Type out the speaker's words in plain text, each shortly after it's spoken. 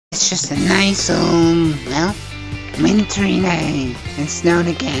just a nice old, well, wintry day. It snowed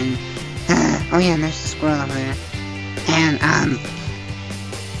again. Oh yeah, and there's a squirrel over there. And,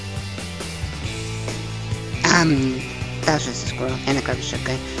 that was just a squirrel and a garbage truck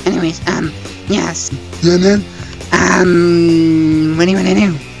guy. Anyways, yes. Yeah, man? What do you wanna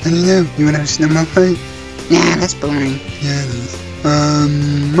do? I don't know. You wanna have a snowball fight? Nah, that's boring. Yeah, it is.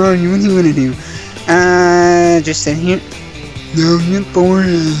 Mario, what do you wanna do? Just sit here. No, you're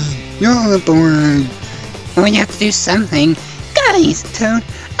boring. You're boring. Well, you have to do something. Guys, Toad,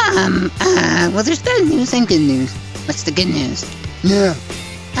 well, there's bad news and good news. What's the good news? Yeah.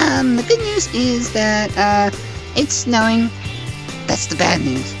 The good news is that, it's snowing. That's the bad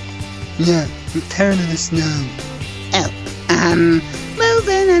news. Yeah, I'm tired of the snow. Oh, well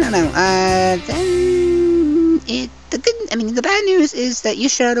then, I don't know, then, the bad news is that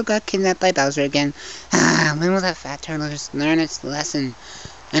Yoshiro got kidnapped by Bowser again. When will that fat turtle just learn its lesson?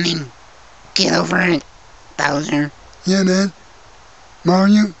 I mean, get over it, Bowser. Yeah, man.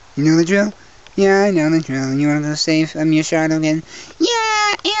 Mario, you know the drill? Yeah, I know the drill. You wanna go save, Yoshiro again?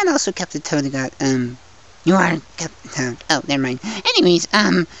 Yeah, and also Captain Toad got, you are Captain Toad. Oh, never mind. Anyways,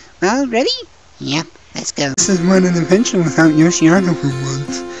 well, ready? Yep, let's go. This is one an adventure without Yoshiro for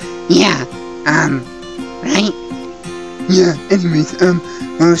once. Yeah, right? Yeah, anyways,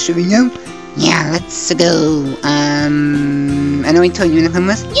 well, should we go? Yeah, let's go. I know we told you to come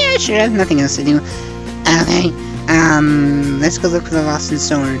with. Yeah, sure, I have nothing else to do. Okay, let's go look for the Lostin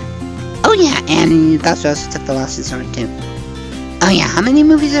sword. Oh yeah, and Bowser also took the Lostin sword too. Oh yeah, how many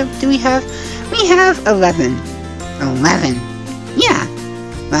movies do we have? We have 11. 11. Yeah.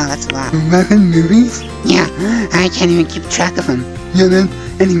 Wow, that's a lot. 11 movies? Yeah, I can't even keep track of them. Yeah, man.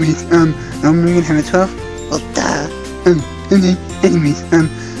 Anyways, we're gonna have a 12? Well, duh. Okay. Anyways, well,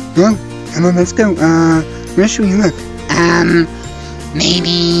 come on, let's go. Where should we look?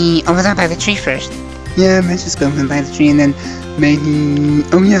 Maybe over there by the tree first. Yeah, let's just go by the tree and then maybe,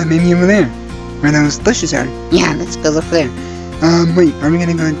 oh yeah, maybe over there, where those bushes are. Yeah, let's go look there. Wait, are we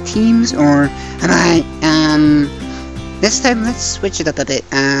gonna go in teams, or? How about, this time let's switch it up a bit,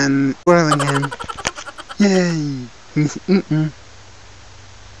 Whirl again. Yay!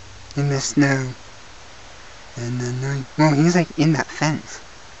 In the snow. And then, well, he's like in that fence,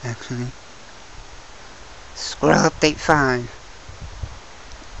 actually. Squirrel Update 5.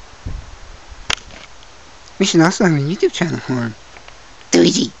 We should also have a YouTube channel for him.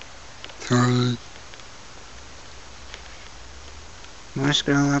 Luigi. Sorry. More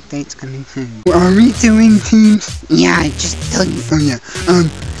squirrel updates coming soon. Are we doing teams? Yeah, I just told you. Oh yeah, oh,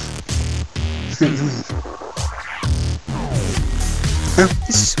 this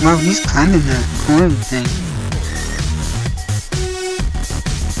is, well, he's climbing that corn thing.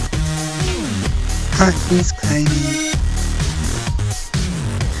 He's climbing.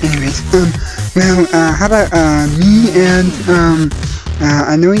 Anyways, well, how about, me and,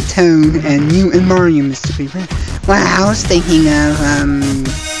 Annoyed Toad and you and Mario, Mr. Creeper? Well, I was thinking of,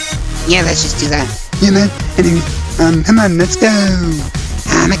 yeah, let's just do that. Yeah, man. Anyway, come on, let's go.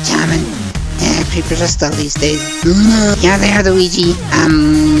 I'm coming. Yeah, creepers are slow these days. No. Yeah, they are, Luigi.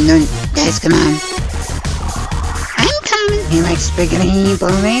 No, guys, come on. I'm coming. You like spaghetti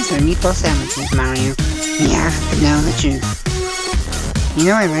bolognese or meatball sandwiches, Mario? You have to know the truth. You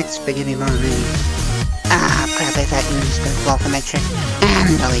know I like spaghetti bolognese. Ah, crap, I thought you were just gonna fall for my trick.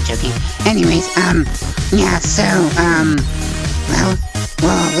 I'm totally joking. Anyways, yeah, so, well,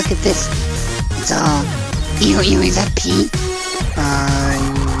 whoa, look at this. It's all, ew, is that pee?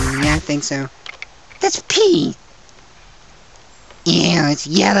 Yeah, I think so. That's pee! Ew, it's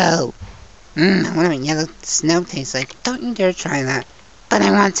yellow. I wonder what yellow snow tastes like. Don't you dare try that. But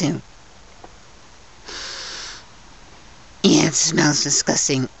I want to. Yeah, it smells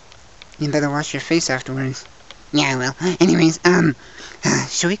disgusting. You better wash your face afterwards. Yeah, I will. Anyways,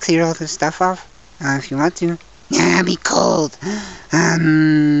 should we clear all this stuff off? If you want to. Yeah, it'll be cold.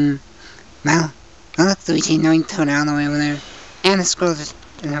 Well, look, Luigi, knowing Toad all the way over there. And the squirrel just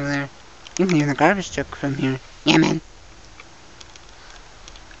is over there. You can hear the garbage truck from here. Yeah, man.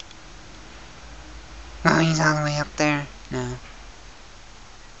 Oh, he's all the way up there. No.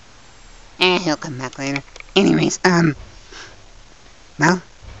 He'll come back later. Anyways, well,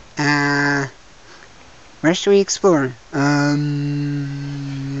 where should we explore? Well,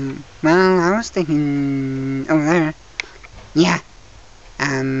 I was thinking over there. Yeah.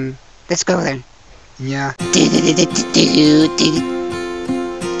 Let's go there. Yeah. There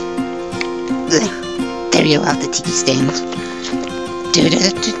you go, off the tiki stand. There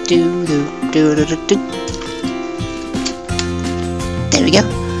we go.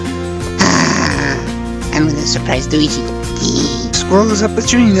 I'm gonna surprise Luigi. squirrels up the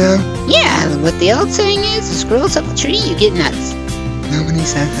tree now. Yeah, what the old saying is, the squirrels up the tree, you get nuts. Nobody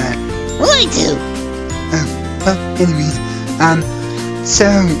said that. Well, I do. Oh, well, anyways, well,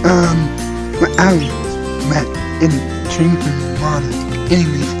 I was wet in the tree from water.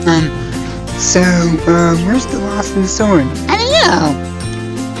 Anyways, where's the Lostin sword? I don't know.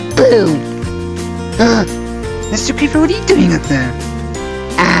 Boo. Mr. Creeper, what are you doing up there?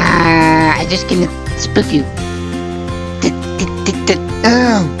 I just gonna spook you.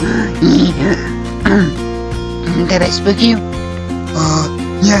 Oh! Did I spook you?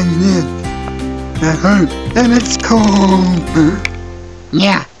 Yeah, you did. That hurt. And it's cold.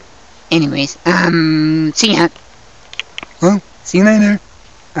 Yeah. Anyways, see ya. Well, see you later.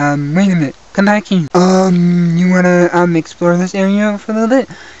 Wait a minute. Come back here. You wanna, explore this area for a little bit?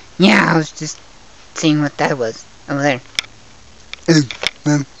 Yeah, I was just seeing what that was over there. Oh,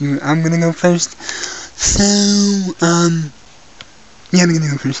 well, I'm gonna go first. So, yeah, I'm gonna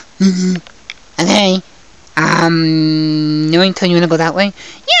go first. Okay. Knowing you wanna go that way?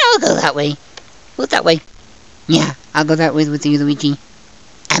 Yeah, I'll go that way. Go that way. Yeah, I'll go that way with you, Luigi.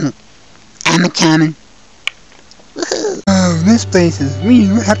 I'm a coming. Woohoo! Oh, this place is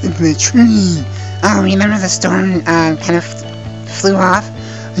weird. What happened to the tree? Oh, remember the storm, kind of flew off?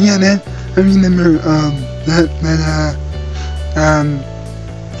 Yeah, man. I remember,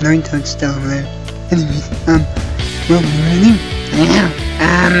 knowing Toad's still over there. Anyways, well, what are you gonna do? I know.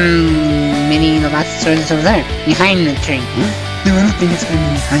 Maybe the last sword is over there, behind the tree. No, I don't think it's gonna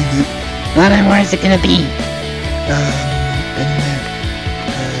be behind it. Well, then where is it gonna be? I don't know.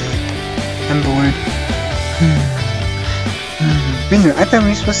 I'm bored. Wait, I thought we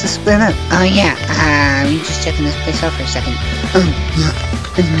were supposed to split up. Oh yeah, we were just checking this place out for a second. Oh, yeah.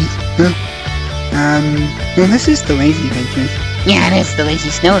 Anyways, well, this is the Lazy Adventures. Yeah, it is the Lazy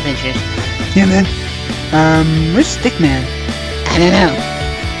Snow Adventures. Yeah, man. Where's Stickman? I don't know.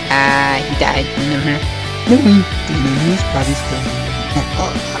 He died, remember? No, he's probably still here.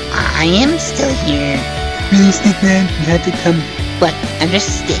 Oh, I am still here. Really, Stickman? You had to come. What? I'm just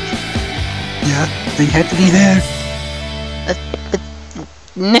a stick. Yeah, but you had to be there. But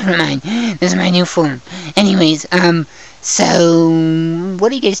never mind. This is my new form. Anyways, so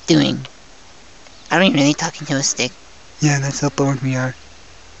what are you guys doing? Are we really talking to a stick? Yeah, that's how bored we are.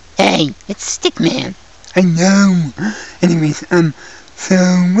 Hey, it's Stickman. I know. Anyways, so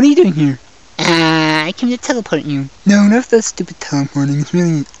what are you doing here? I came to teleport you. No, not that stupid teleporting. It's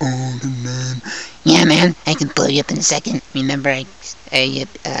really an old name. Yeah, man, I can blow you up in a second. Remember, I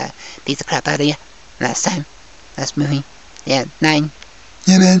beat the crap out of you last time, last movie. Yeah, 9.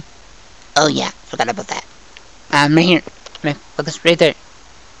 Yeah, man. Oh yeah, forgot about that. Right here. Right, focus right there.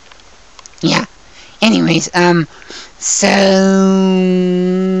 Yeah. Anyways, so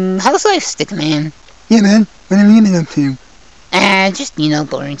how's life, Stickman? Yeah, man. What have you been up to? Just,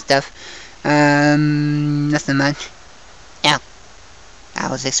 boring stuff. Nothing much. Yeah. I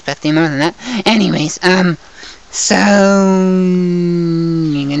was expecting more than that. Anyways, so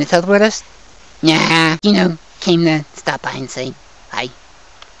you gonna teleport us? Yeah, came to stop by and say hi.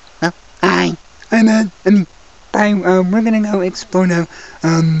 Well, hi. Hi, man. Bye. We're gonna go explore now.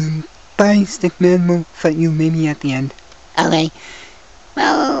 Bye, Stickman. We'll fight you maybe at the end. Okay.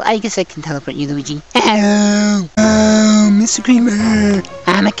 Well, I guess I can teleport you, Luigi. Oh, Mr. Creeper.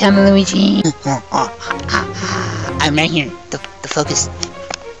 I'm a coming, Luigi. I'm right here. The focus.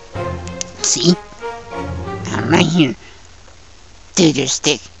 See? I'm right here. Dude, your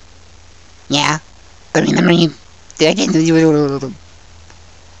stick. Yeah, but remember you... Okay,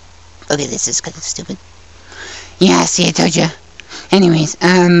 this is kind of stupid. Yeah, see, I told you. Anyways,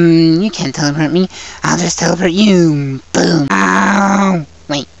 you can't teleport me. I'll just teleport you. Boom. Ow!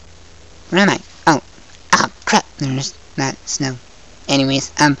 Wait. Where am I? Oh, crap. There's not snow.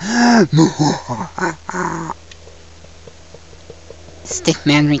 Anyways,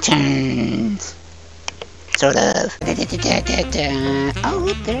 Stickman returns. Sort of.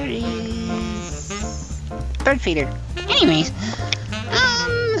 Oh, there is... bird feeder. Anyways,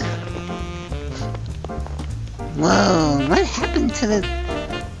 whoa, what happened to the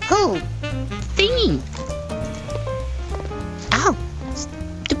whole thingy? Ow,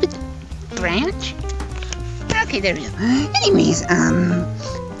 stupid branch. Okay, there we go. Anyways,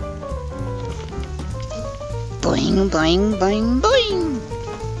 boing, boing, boing, boing.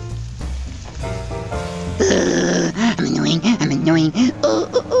 I'm annoying.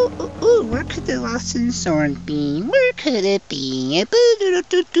 Oh, where could the Lostin sword be? Where could it be? Hey,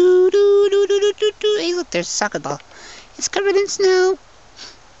 look, there's a soccer ball. It's covered in snow.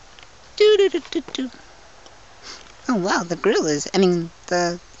 Oh, wow, the grill is,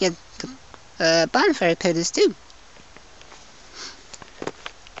 the bonfire pit is too.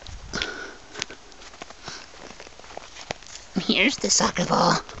 here's the soccer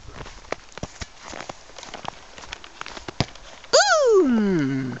ball.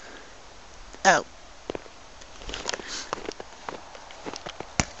 Boom! Oh.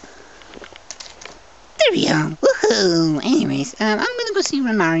 There we go. Woohoo! Anyways, I'm gonna go see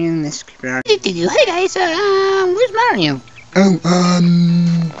where Mario and this creeper are. Hey guys, where's Mario? Oh, I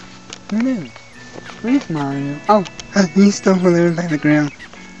don't know. Where's Mario? Oh, he's still over there by the ground.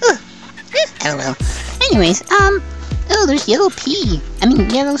 LOL. Anyways, oh, there's yellow pea. I mean,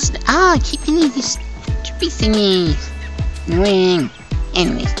 yellow, I keep getting these stupid thingies. Annoying.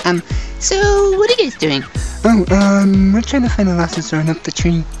 Anyways, so, what are you guys doing? Oh, we're trying to find a Lostin sword up the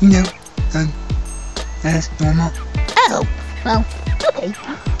tree, you know, as normal. Oh, well, okay.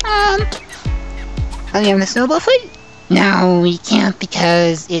 Are you having a snowball fight? No, we can't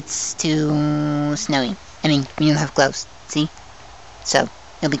because it's too snowy. I mean, we don't have gloves, see? So,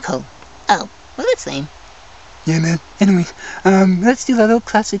 it'll be cold. Oh, well, that's lame. Yeah, man. Anyways, let's do that old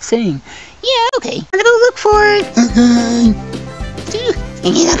classic saying. Yeah, okay. I'm gonna go look for it. Okay.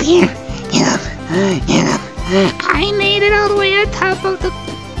 Get up here. Get up. Get up. I made it all the way on top of the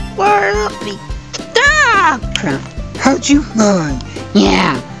world. Ah! Crap. How'd you fly?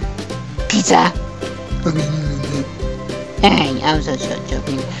 Yeah. Pizza. Okay, Hey, I was just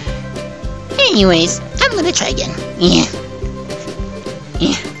joking. Anyways, I'm gonna try again. Yeah.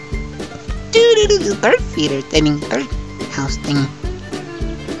 Yeah. Doo-doo-doo, bird feeder. I mean, bird house thing.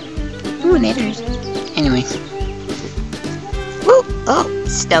 Ooh, knitters. Anyways. Woo! Oh,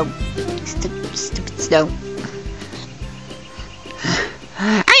 snow. Stupid snow.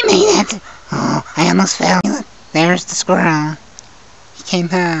 I made it! Oh, I almost fell. Look, there's the squirrel. He came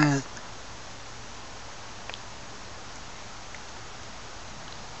back.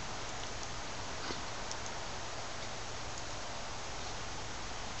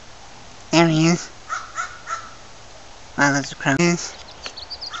 There he is. Wow, that's a crow.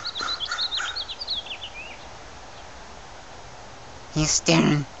 He's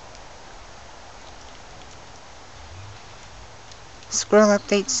staring. Squirrel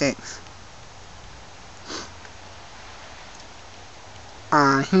update 6.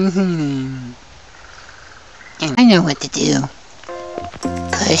 Aw, he's eating. And I know what to do.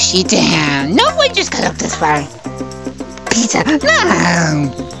 Push you down. No, I just got up this far. Pizza.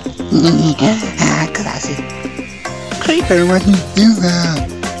 No! Classic. Creeper, why'd you do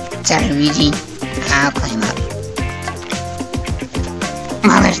that? Sorry, Luigi. I'll climb up.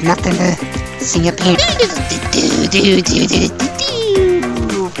 Well, there's nothing to see up here.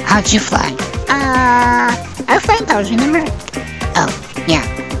 How'd you fly? I fly in powers, remember? Oh, yeah.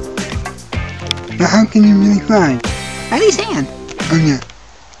 Now how can you really fly? By these hands. Oh yeah.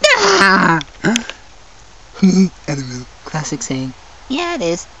 Ah! I don't know. Classic saying. Yeah, it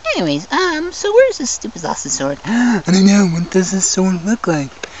is. Anyways, so where's this stupid Lostin sword? I don't know, what does this sword look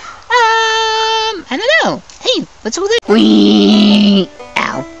like? I don't know. Hey, what's over there? Whee!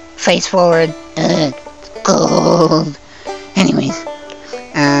 Ow. Face forward. Cold. Anyways,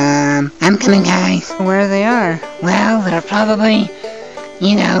 I'm coming, guys. Where they are? Well, they're probably,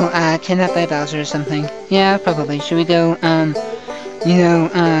 you know, kidnapped by Bowser or something. Yeah, probably. Should we go,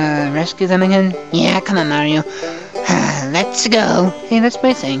 rescue them again? Yeah, come on, Mario. Let's go. Hey, that's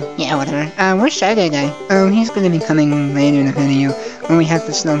my thing. Yeah, whatever. Where's Shy Guy? Oh, he's gonna be coming later in the video when we have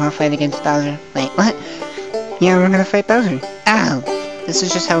the snowball fight against Bowser. Wait, what? Yeah, we're gonna fight Bowser. Oh, this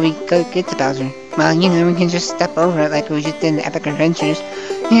is just how we get to Bowser. Well, you know, we can just step over it like we just did in Epic Adventures.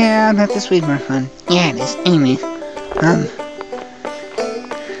 Yeah, but this way more fun. Yeah, it is. Anyways,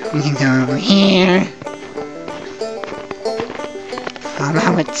 we can go over here. Oh,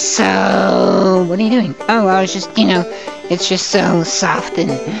 wow, it's so... What are you doing? Oh, I was just, you know, it's just so soft and...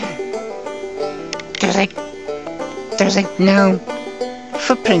 There's like no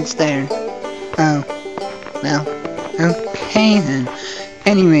footprints there. Oh. Well, okay then.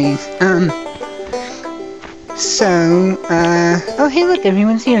 Anyways, oh hey look,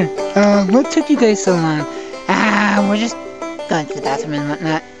 everyone's here. What took you guys so long? We're just going to the bathroom and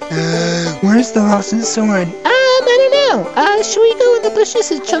whatnot. Where's the Lostin sword? I don't know. Should we go in the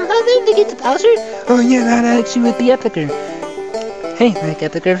bushes and jump on them to get to Bowser? Oh yeah, that actually would be epicer. Hey, like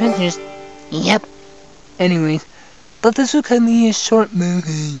Epic Adventures. Yep. Anyways, but this will kind of be a short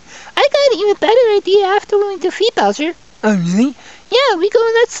movie. I got an even better idea after we defeat Bowser. Oh really? Yeah, we go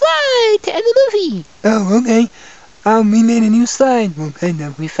on that slide to end the movie. Oh, okay. We made a new slide. Well, kind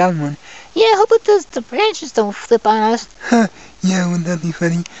of. We found one. Yeah, I hope the branches don't flip on us. Huh. Yeah, wouldn't that be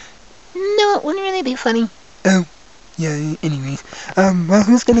funny? No, it wouldn't really be funny. Oh. Yeah, anyways. Well,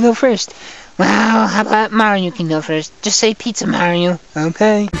 who's gonna go first? Well, how about Mario can go first? Just say Pizza Mario.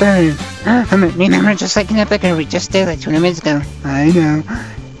 Okay. Burn. Remember, just like in that picture we just did like 20 minutes ago. I know.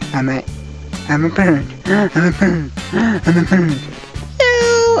 I'm a bird. I'm a bird. I'm a bird.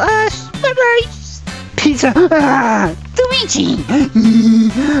 No, pizza. Luigi.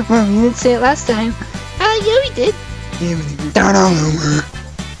 Well, You didn't say it last time. Yeah, we did. yeah, we did start all over.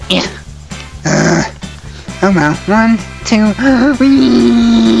 Yeah. Oh well. 1, 2,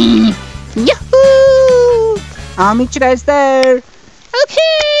 whee! Yahoo! I'll meet you guys there.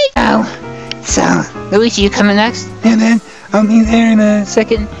 Okay. Oh, so Luigi, you coming next? And then I'll be there in a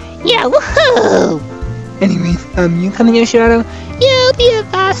second. Yeah, woohoo! Anyways, you coming, Yoshiato? Yeah, I'll be here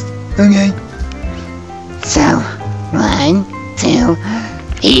fast. Okay. So, 1, 2,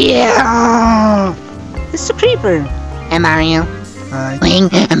 yeah! It's the creeper. And Mario. Bye.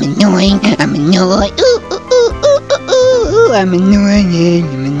 I'm annoying. Ooh, ooh, ooh, ooh, ooh, ooh. I'm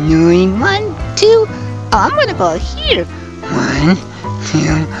annoying. 1, 2. Oh, I'm gonna go here. 1,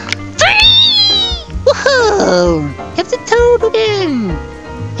 2, 3! Woohoo! Hit the toad again.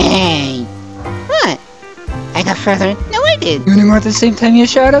 Hey. What? I got further. No, I did. You wanna go at the same time,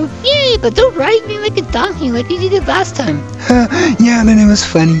 Yoshiato? Yay, but don't ride me like a donkey like you did last time. Yeah, then it was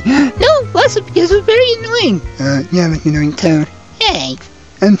funny. No, it wasn't because it was very annoying. Yeah, like an annoying toad. Hey.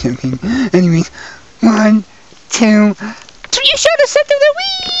 I'm joking. Anyways, 1, 2. 3, you showed us something that we...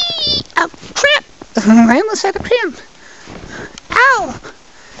 Oh, crap. I almost had a cramp. Ow.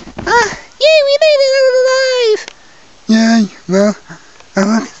 Yay, we made it alive. Yay, well,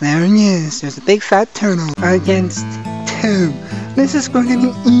 oh look, there he is. There's a big fat turtle against 2. This is going to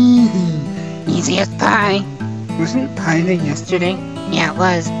be easy. Easy as pie. Wasn't pie day yesterday? Yeah, it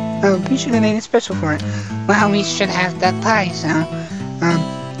was. Oh, we should have made it special for it. Well, we should have that pie, so...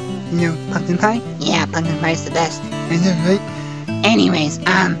 You know, pumpkin pie? Yeah, pumpkin pie's the best. Is that right? Anyways,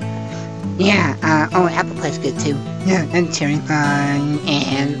 yeah, oh, apple pie's good too. Yeah, and cherry pie,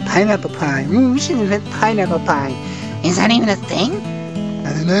 and pineapple pie. Ooh, we should invent pineapple pie. Is that even a thing?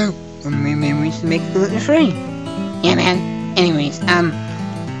 I don't know. Or maybe we should make it gluten-free. Yeah, man. Anyways,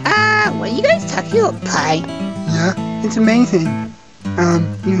 what are you guys talking about pie? Yeah, it's amazing.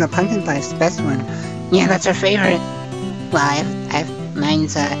 Even the pumpkin pie is the best one. Yeah, that's our favorite. Well,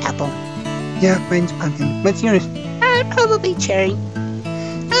 mine's, apple. Yeah, mine's pumpkin. What's yours? Probably cherry.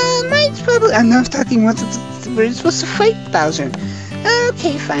 Mine's probably... I'm not talking we're supposed to fight Bowser.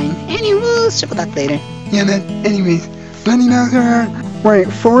 Okay, fine. Anyway, we'll circle back later. Yeah, man. Anyways, Lenny Bowser.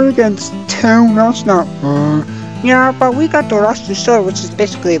 Wait, 4 against 2? That's not fair. Yeah, but we got the Lostin sword, which is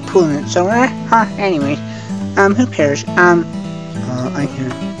basically a pool in it, so, anyways. Who cares? I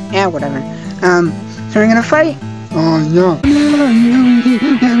care. Yeah, whatever. So we're gonna fight? Oh, yeah.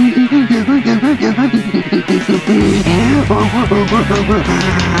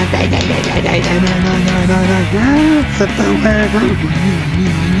 Flip over.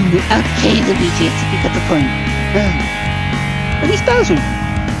 Okay, Luigi, you got the point. Where's Bowser?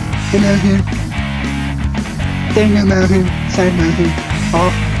 Hey, Bowser. There you go, Bowser. Sorry, Bowser.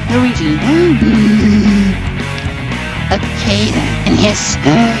 Oh, Luigi. Okay then, and hiss.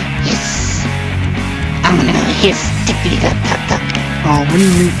 Hiss. I'm gonna go hiss. Tickety-tock-tock-tock. Oh, what do you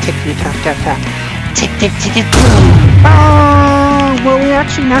mean tickety-tock-tock-tock? Tick-tick-tick-tock. Oh, well, we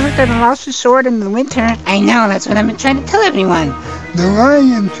actually never got a Lostin sword in the winter. I know, that's what I've been trying to tell everyone. No, I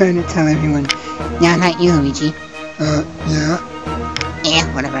am trying to tell everyone. No, not you, Luigi. Yeah. Yeah,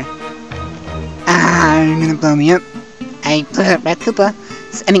 whatever. You're gonna blow me up. I put up Red Koopa.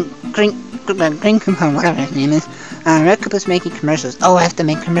 Green Koopa, whatever his name is. Red Koopa's making commercials. Oh, I have to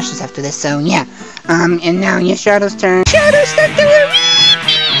make commercials after this, so yeah. And now your Shadow's turn. Shadow's stuck to the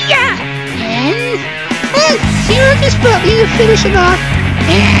yeah! And... Zero just brought me to finish it off.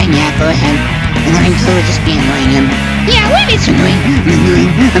 Yeah, go ahead. And then we'll just be annoying him. Yeah, what is annoying?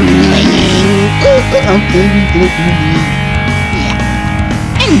 I'm annoying. Okay, we did it.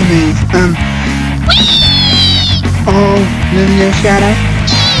 Yeah. Anyways, oh, maybe your Shadow?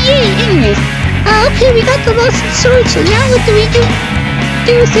 Yay, anyways. Okay, we got the Lostin sword, so now what do we do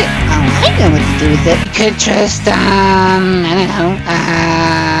with it? Oh, I know what to do with it. We could just, I don't know,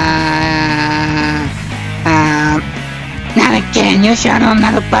 not again, you Shadow, I'm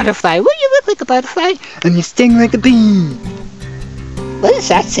not a butterfly. Well, you look like a butterfly. And you sting like a bee. What is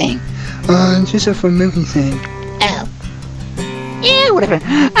that saying? It's just a fun movie thing. Oh. Yeah, whatever.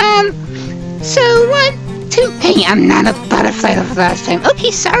 So 1, 2, hey, I'm not a butterfly the last time.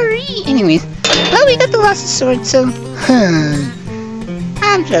 Okay, sorry. Anyways, well, we got the Lostin sword, so... Hey.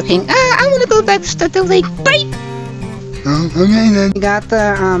 I'm joking. I want to go back to the lake. Bye! Oh, okay then. We got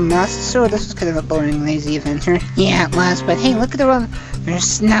the, Lostin sword. This was kind of a boring, lazy adventure. Yeah, it was, but hey, look at the road. There's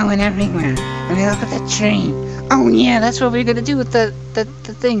snow and everywhere. I mean, look at that tree. Oh yeah, that's what we're gonna do with the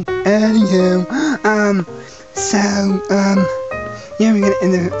thing. Anywho, yeah, we're gonna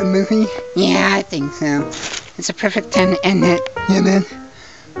end the movie. Yeah, I think so. It's a perfect time to end it. Yeah, man.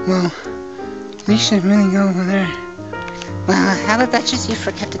 Well, we should really go over there. Well, how about that just you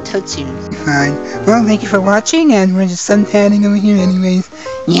forget the Toad series? Fine. Well, thank you for watching, and we're just suntanning over here anyways.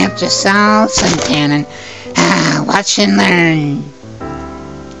 Yep, just all suntanning. Watch and learn.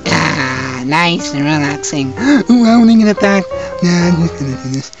 Nice and relaxing. Ooh, I want to get it back. Nah, I'm just gonna do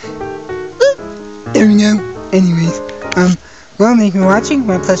this. Oop, there we go. Anyways, well, thank you for watching.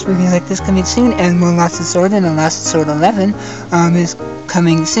 More Plush movies like this coming soon, and more Lost Sword and Lost Sword 11 is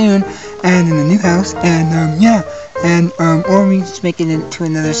coming soon, and in the new house, and yeah, and or we just make it into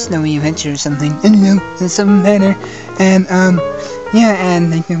another snowy adventure or something. And you know, there's something better, and yeah,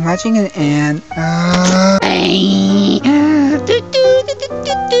 and thank you for watching it, and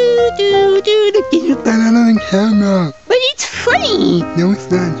But I don't camera. But it's funny. No,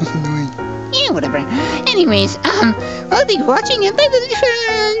 it's not. Just annoying. Yeah, whatever. Anyways, well, thank you for watching, and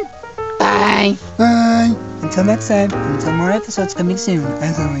BigYoshifan. Bye. Bye. Until next time. Until more episodes coming soon,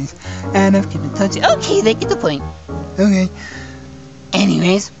 as always. And I've kept in touch. Okay, they get the point. Okay.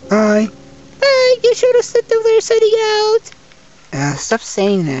 Anyways, Bye. bye. You should have said that we're setting out. Stop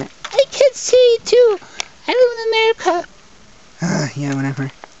saying that. I can't say it too. I live in America. Yeah, whatever.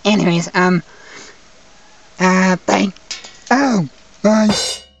 Anyways, bye. Oh, bye.